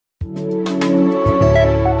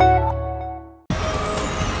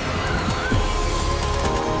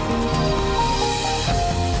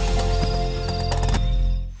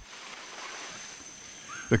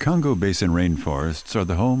The Congo Basin rainforests are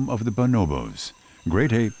the home of the bonobos,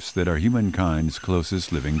 great apes that are humankind's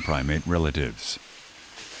closest living primate relatives.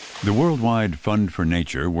 The Worldwide Fund for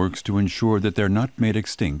Nature works to ensure that they're not made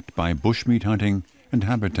extinct by bushmeat hunting and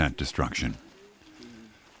habitat destruction.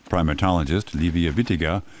 Primatologist Livia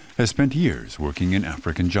Wittiger has spent years working in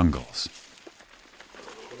African jungles.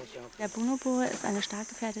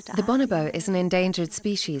 The bonobo is an endangered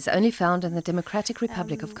species only found in the Democratic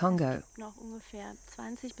Republic of Congo.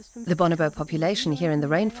 The bonobo population here in the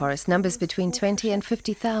rainforest numbers between 20 and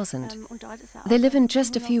 50,000. They live in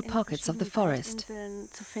just a few pockets of the forest.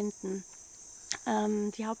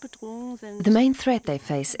 The main threat they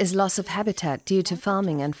face is loss of habitat due to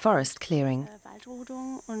farming and forest clearing.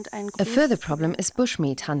 A further problem is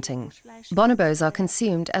bushmeat hunting. Bonobos are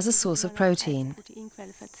consumed as a source of protein.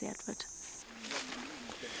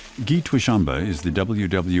 Guy Twishamba is the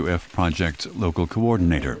WWF project's local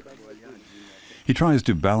coordinator. He tries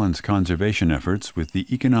to balance conservation efforts with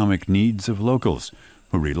the economic needs of locals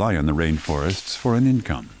who rely on the rainforests for an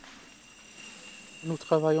income.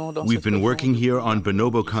 We've been working here on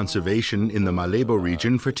bonobo conservation in the Malebo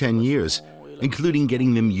region for 10 years, including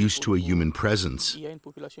getting them used to a human presence.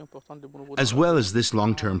 As well as this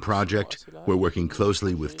long-term project, we're working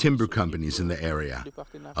closely with timber companies in the area,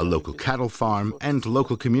 a local cattle farm, and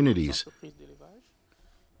local communities.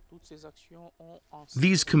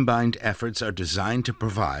 These combined efforts are designed to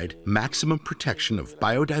provide maximum protection of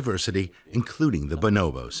biodiversity, including the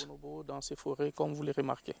bonobos.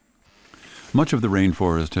 Much of the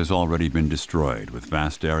rainforest has already been destroyed, with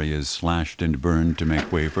vast areas slashed and burned to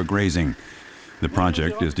make way for grazing. The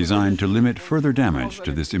project is designed to limit further damage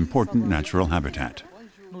to this important natural habitat.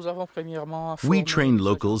 We train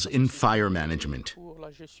locals in fire management.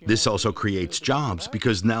 This also creates jobs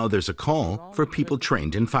because now there's a call for people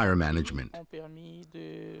trained in fire management.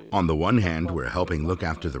 On the one hand, we're helping look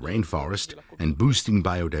after the rainforest and boosting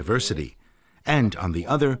biodiversity. And on the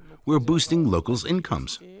other, we're boosting locals'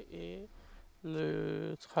 incomes.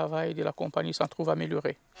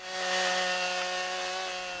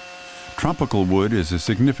 Tropical wood is a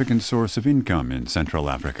significant source of income in Central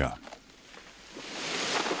Africa.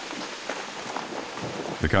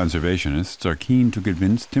 The conservationists are keen to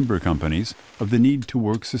convince timber companies of the need to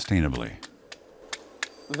work sustainably.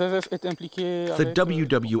 The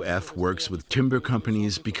WWF works with timber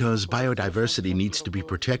companies because biodiversity needs to be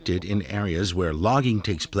protected in areas where logging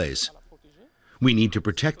takes place. We need to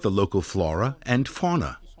protect the local flora and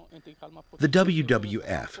fauna. The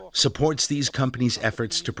WWF supports these companies'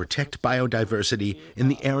 efforts to protect biodiversity in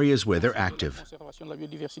the areas where they're active.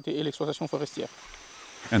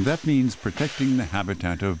 And that means protecting the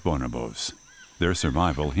habitat of bonobos. Their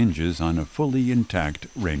survival hinges on a fully intact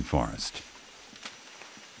rainforest.